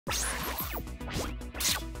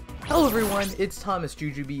Hello everyone, it's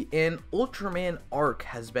thomasjujube, and Ultraman Arc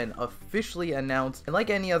has been officially announced. And like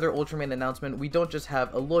any other Ultraman announcement, we don't just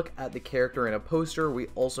have a look at the character in a poster, we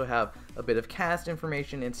also have a bit of cast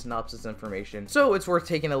information and synopsis information. So it's worth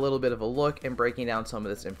taking a little bit of a look and breaking down some of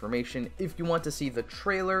this information. If you want to see the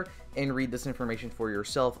trailer and read this information for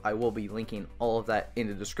yourself, I will be linking all of that in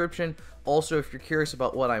the description. Also, if you're curious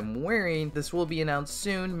about what I'm wearing, this will be announced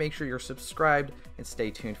soon. Make sure you're subscribed and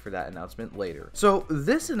stay tuned for that announcement later. So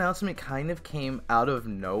this announcement kind of came out of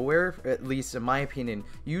nowhere, at least in my opinion.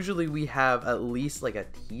 Usually we have at least like a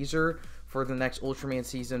teaser for the next Ultraman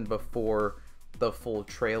season before the full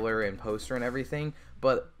trailer and poster and everything,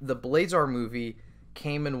 but the Blazar movie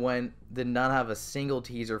came and went, did not have a single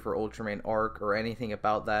teaser for Ultraman Arc or anything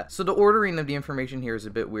about that. So the ordering of the information here is a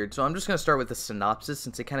bit weird, so I'm just going to start with the synopsis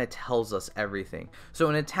since it kind of tells us everything. So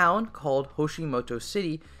in a town called Hoshimoto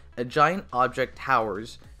City, a giant object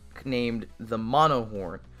towers named the Mono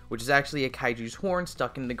Horn, which is actually a kaiju's horn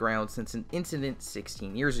stuck in the ground since an incident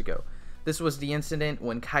 16 years ago. This was the incident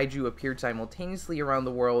when kaiju appeared simultaneously around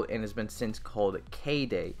the world and has been since called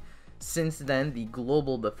K-Day. Since then, the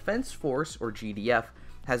Global Defense Force, or GDF,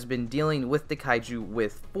 has been dealing with the kaiju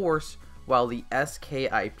with force, while the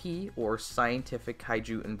SKIP, or Scientific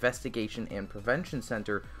Kaiju Investigation and Prevention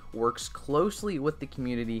Center, works closely with the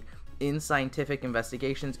community in scientific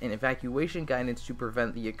investigations and evacuation guidance to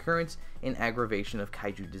prevent the occurrence and aggravation of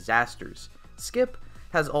kaiju disasters. SKIP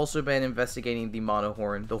has also been investigating the Mono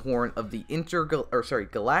Horn, the horn of the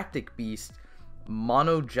galactic beast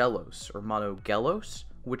Monogelos,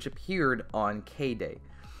 which appeared on K-Day.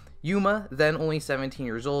 Yuma, then only 17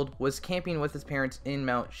 years old, was camping with his parents in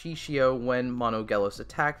Mount Shishio when Monogelos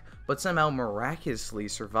attacked, but somehow miraculously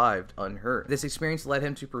survived unhurt. This experience led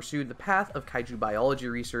him to pursue the path of kaiju biology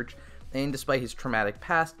research, and despite his traumatic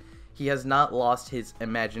past, he has not lost his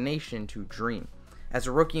imagination to dream. As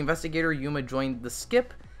a rookie investigator, Yuma joined the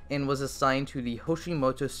SKIP and was assigned to the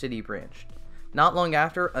Hoshimoto City branch. Not long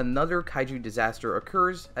after, another kaiju disaster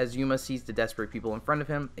occurs. As Yuma sees the desperate people in front of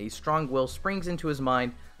him, a strong will springs into his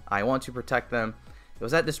mind. I want to protect them. It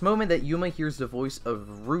was at this moment that Yuma hears the voice of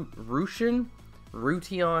Rution,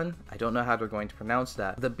 I don't know how they're going to pronounce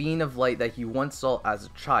that, the being of light that he once saw as a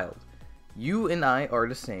child. You and I are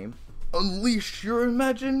the same. Unleash your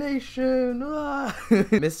imagination! Ah!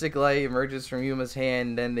 Mystic light emerges from Yuma's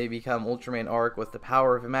hand, then they become Ultraman Arc with the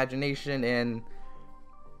power of imagination, and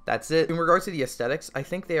that's it. In regards to the aesthetics, I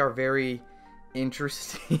think they are very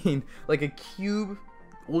interesting. Like a cube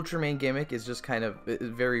Ultraman gimmick is just kind of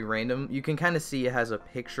very random. You can kind of see it has a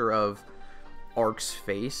picture of Arc's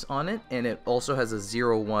face on it, and it also has a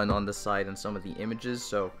 01 on the side in some of the images,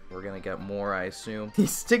 so we're gonna get more, I assume. He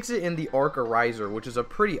sticks it in the Arc Ariser, which is a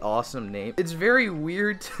pretty awesome name. It's very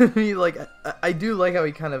weird to me. Like I do like how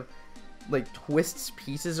he kind of like twists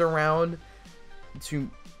pieces around to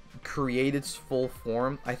create its full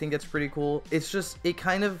form. I think that's pretty cool. It's just, it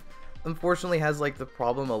kind of unfortunately has like the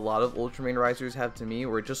problem a lot of Ultraman risers have to me,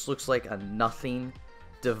 where it just looks like a nothing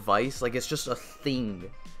device. Like it's just a thing.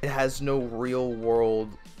 It has no real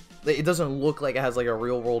world, it doesn't look like it has like a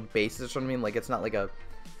real world basis or something. Like it's not like a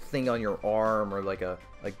thing on your arm or like a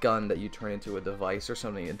gun that you turn into a device or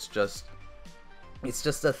something. It's just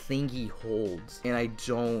a thing he holds, and I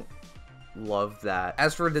don't love that.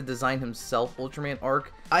 As for the design himself, Ultraman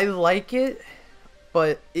Arc, I like it,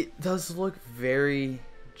 but it does look very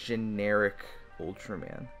generic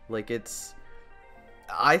Ultraman. Like it's,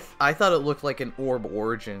 I thought it looked like an Orb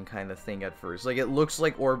Origin kind of thing at first. Like it looks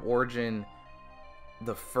like Orb Origin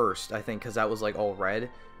the first, I think, because that was like all red,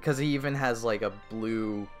 because he even has like a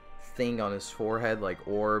blue thing on his forehead like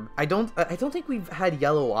Orb. I don't think we've had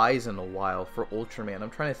yellow eyes in a while for Ultraman. I'm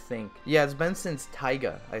trying to think. Yeah, it's been since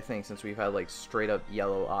Taiga, I think, since we've had like straight up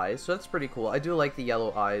yellow eyes, so that's pretty cool. I do like the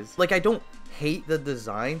yellow eyes. Like I don't hate the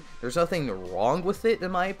design, there's nothing wrong with it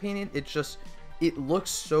in my opinion. It's just, it looks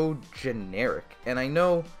so generic, and I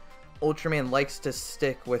know Ultraman likes to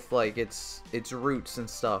stick with like its roots and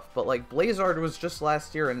stuff, but like Blazar was just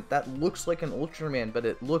last year, and that looks like an Ultraman, but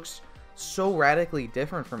it looks so radically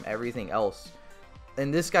different from everything else.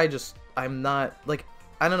 And this guy just, I'm not, like,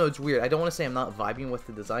 I don't know, it's weird. I don't want to say I'm not vibing with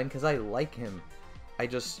the design, because I like him. I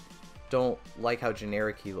just don't like how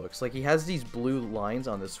generic he looks. Like, he has these blue lines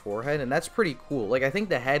on his forehead, and that's pretty cool. Like, I think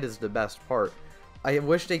the head is the best part. I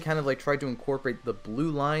wish they kind of like tried to incorporate the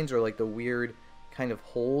blue lines or like the weird kind of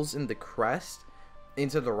holes in the crest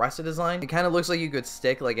into the rest of the design. It kind of looks like you could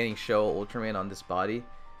stick like any Showa Ultraman on this body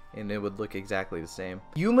and it would look exactly the same.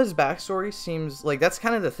 Yuma's backstory seems like that's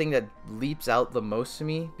kind of the thing that leaps out the most to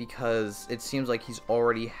me, because it seems like he's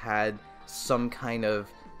already had some kind of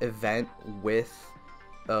event with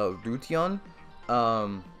Rution.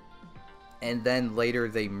 And then later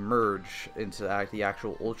they merge into the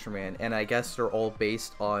actual Ultraman, and I guess they're all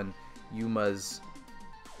based on Yuma's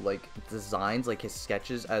like designs, like his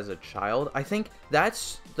sketches as a child. I think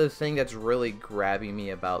that's the thing that's really grabbing me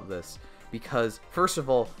about this, because first of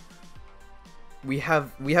all, we have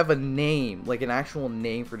a name, like an actual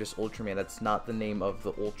name for this Ultraman that's not the name of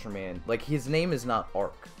the Ultraman. Like, his name is not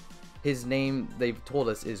Arc. His name, they've told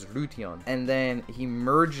us, is Rution. And then he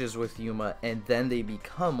merges with Yuma, and then they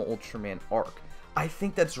become Ultraman Arc. I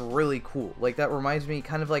think that's really cool. Like, that reminds me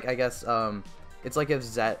kind of like, I guess, it's like if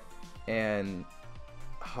Zet and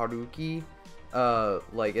Haruki,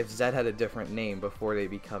 like if Zed had a different name before they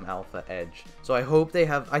become Alpha Edge. So I hope they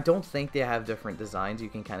have, I don't think they have different designs, you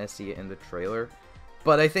can kind of see it in the trailer.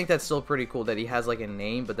 But I think that's still pretty cool that he has like a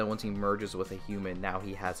name, but then once he merges with a human, now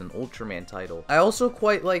he has an Ultraman title. I also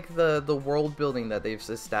quite like the world building that they've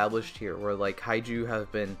established here, where like kaiju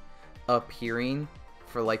have been appearing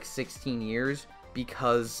for like 16 years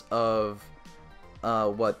because of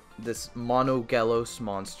what this Monogelos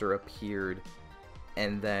monster appeared,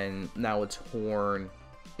 and then now its horn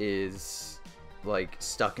is like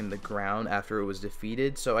stuck in the ground after it was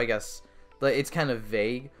defeated. So I guess like it's kind of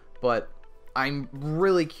vague, but I'm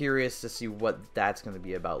really curious to see what that's going to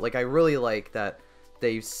be about. Like, I really like that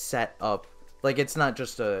they've set up, like, it's not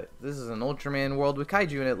just this is an Ultraman world with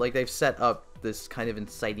kaiju in it. Like, they've set up this kind of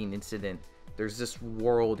inciting incident. There's this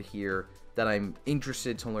world here that I'm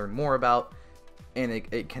interested to learn more about, and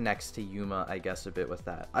it connects to Yuma, I guess, a bit with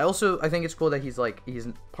that. I think it's cool that he's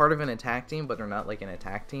part of an attack team, but they're not like an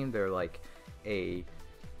attack team. They're like he's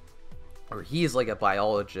like a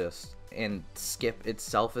biologist. And Skip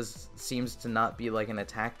itself seems to not be like an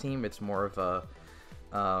attack team. It's more of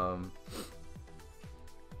a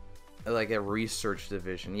like a research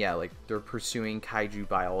division. Yeah, like they're pursuing kaiju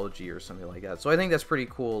biology or something like that. So I think that's pretty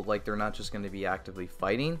cool. Like, they're not just going to be actively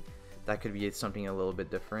fighting. That could be something a little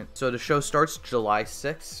bit different. So the show starts July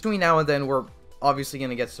 6th. Between now and then, we're obviously going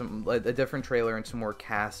to get a different trailer and some more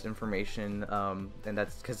cast information, and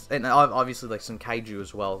that's and obviously like some kaiju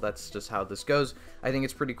as well. That's just how this goes. I think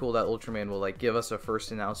it's pretty cool that Ultraman will like give us a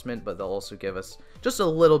first announcement, but they'll also give us just a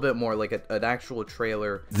little bit more, like an actual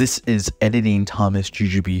trailer. This is editing Thomas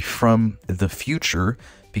Jujube from the future,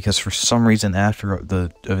 because for some reason after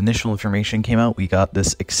the initial information came out, we got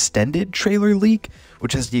this extended trailer leak,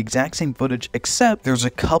 which has the exact same footage, except there's a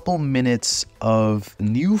couple minutes of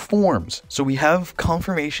new forms. So we have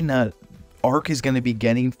confirmation that Arc is going to be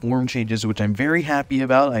getting form changes, which I'm very happy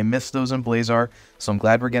about. I missed those in Blazar, so I'm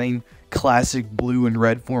glad we're getting classic blue and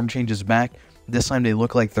red form changes back. This time they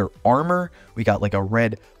look like their armor. We got like a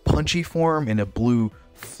red punchy form and a blue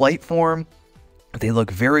flight form. They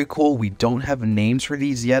look very cool. We don't have names for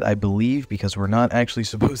these yet, I believe, because we're not actually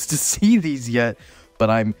supposed to see these yet, but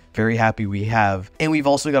I'm very happy we have. And we've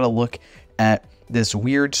also got to look at this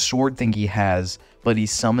weird sword thing he has, but he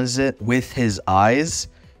summons it with his eyes,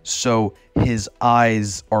 so his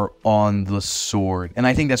eyes are on the sword. And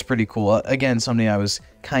I think that's pretty cool. Again, something I was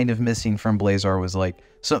kind of missing from Blazar was like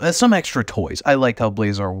some extra toys. I liked how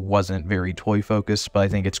Blazar wasn't very toy focused, but I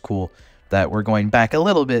think it's cool that we're going back a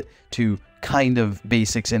little bit to kind of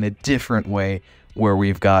basics in a different way, where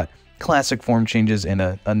we've got classic form changes and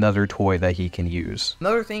another toy that he can use.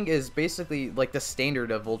 Another thing is basically like the standard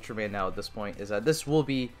of Ultraman now at this point is that this will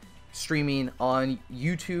be streaming on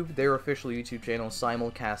YouTube, their official YouTube channel,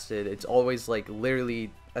 simulcasted. It's always like literally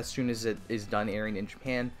as soon as it is done airing in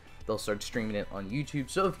Japan, they'll start streaming it on YouTube.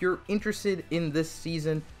 So if you're interested in this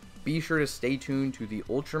season, be sure to stay tuned to the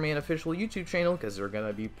Ultraman official YouTube channel, because they're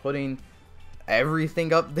gonna be putting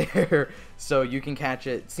everything up there so you can catch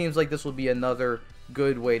it. Seems like this will be another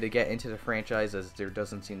good way to get into the franchise, as there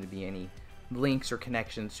doesn't seem to be any links or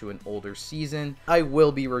connections to an older season. I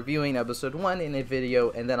will be reviewing episode 1 in a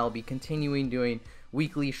video, and then I'll be continuing doing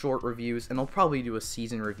weekly short reviews, and I'll probably do a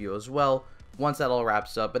season review as well once that all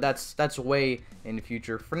wraps up, but that's way in the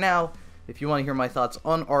future. For now, if you want to hear my thoughts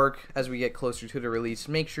on Arc as we get closer to the release,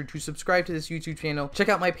 make sure to subscribe to this YouTube channel. Check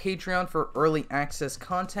out my Patreon for early access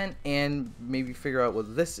content and maybe figure out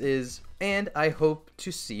what this is. And I hope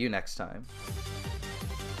to see you next time.